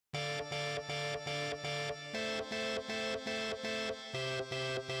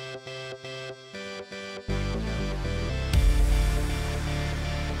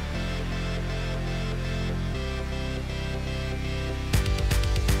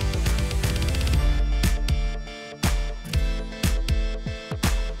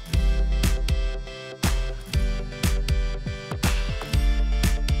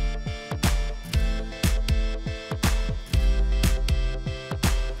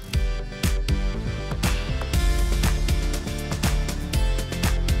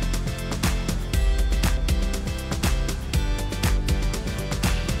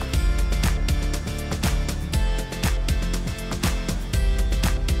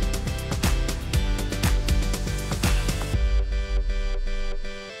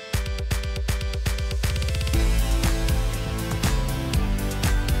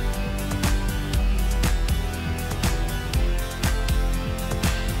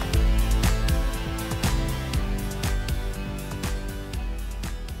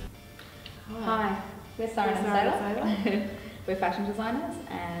We're SIREN and Sailor. We're fashion designers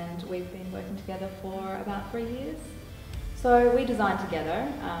and we've been working together for about 3 years. So we design together.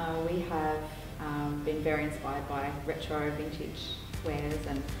 We have been very inspired by retro vintage wares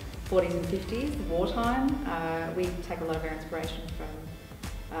and 40s and 50s, wartime. We take a lot of our inspiration from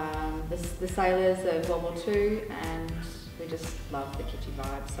the sailors of World War II, and we just love the kitschy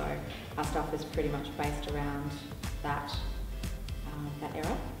vibe. So our stuff is pretty much based around that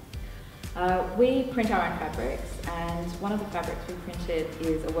era. We print our own fabrics, and one of the fabrics we printed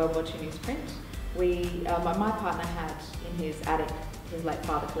is a World War II newsprint. My partner had in his attic, his late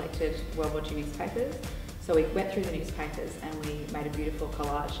father collected World War II newspapers, so we went through the newspapers and we made a beautiful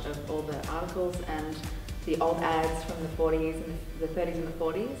collage of all the articles and the old ads from the 40s and the 30s and the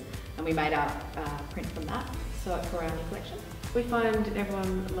 40s, and we made our print from that, so for our new collection. We find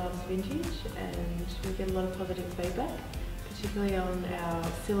everyone loves vintage and we get a lot of positive feedback, particularly on our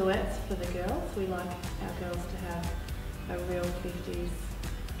silhouettes for the girls. We like our girls to have a real 50s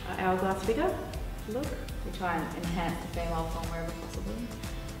hourglass figure look. We try and enhance the female form wherever possible.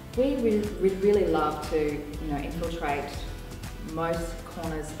 We really love to, infiltrate most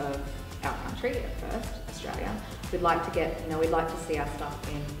corners of our country at first, Australia. We'd like to get, we'd like to see our stuff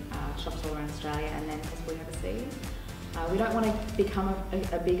in shops all around Australia and then possibly overseas. We don't want to become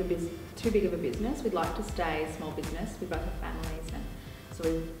too big of a business. We'd like to stay a small business. We both have families, and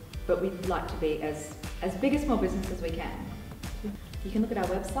but we'd like to be as big a small business as we can. You can look at our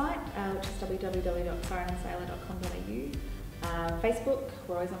website, which is www.sirenandsailor.com.au. Facebook,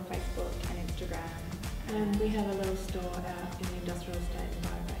 we're always on Facebook and Instagram. And we have a little store out in the industrial estate in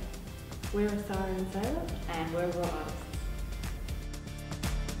Byron. We're a SIREN and Sailor. And we're raw artists.